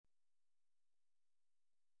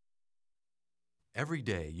Every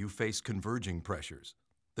day you face converging pressures,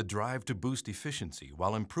 the drive to boost efficiency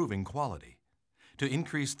while improving quality, to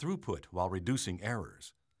increase throughput while reducing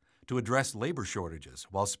errors, to address labor shortages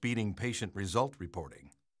while speeding patient result reporting.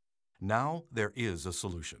 Now there is a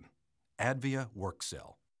solution: Advia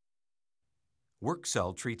WorkCell.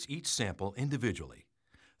 WorkCell treats each sample individually.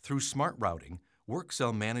 Through smart routing,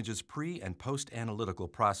 WorkCell manages pre- and post-analytical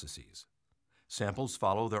processes. Samples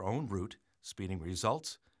follow their own route, speeding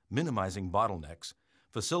results, minimizing bottlenecks,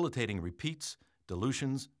 facilitating repeats,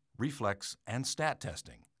 dilutions, reflex, and stat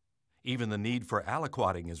testing. Even the need for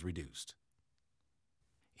aliquoting is reduced.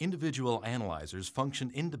 Individual analyzers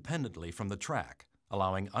function independently from the track,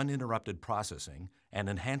 allowing uninterrupted processing and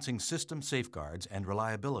enhancing system safeguards and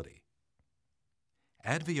reliability.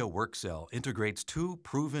 Advia WorkCell integrates two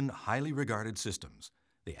proven, highly regarded systems,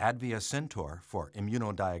 the Advia Centaur for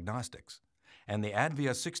immunodiagnostics and the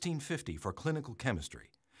Advia 1650 for clinical chemistry,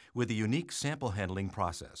 with a unique sample handling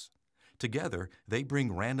process. Together, they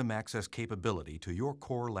bring random access capability to your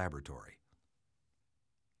core laboratory.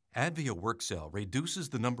 Advia WorkCell reduces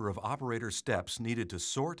the number of operator steps needed to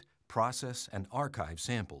sort, process, and archive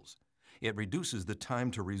samples. It reduces the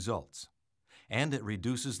time to results. And it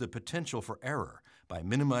reduces the potential for error by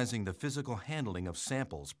minimizing the physical handling of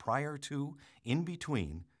samples prior to, in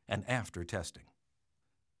between, and after testing.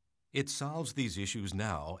 It solves these issues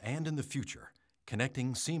now and in the future,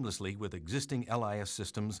 connecting seamlessly with existing LIS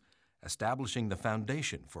systems, establishing the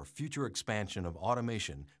foundation for future expansion of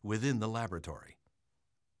automation within the laboratory.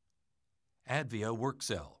 Advia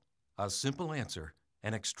WorkCell, a simple answer,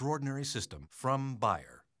 an extraordinary system from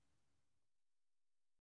Bayer.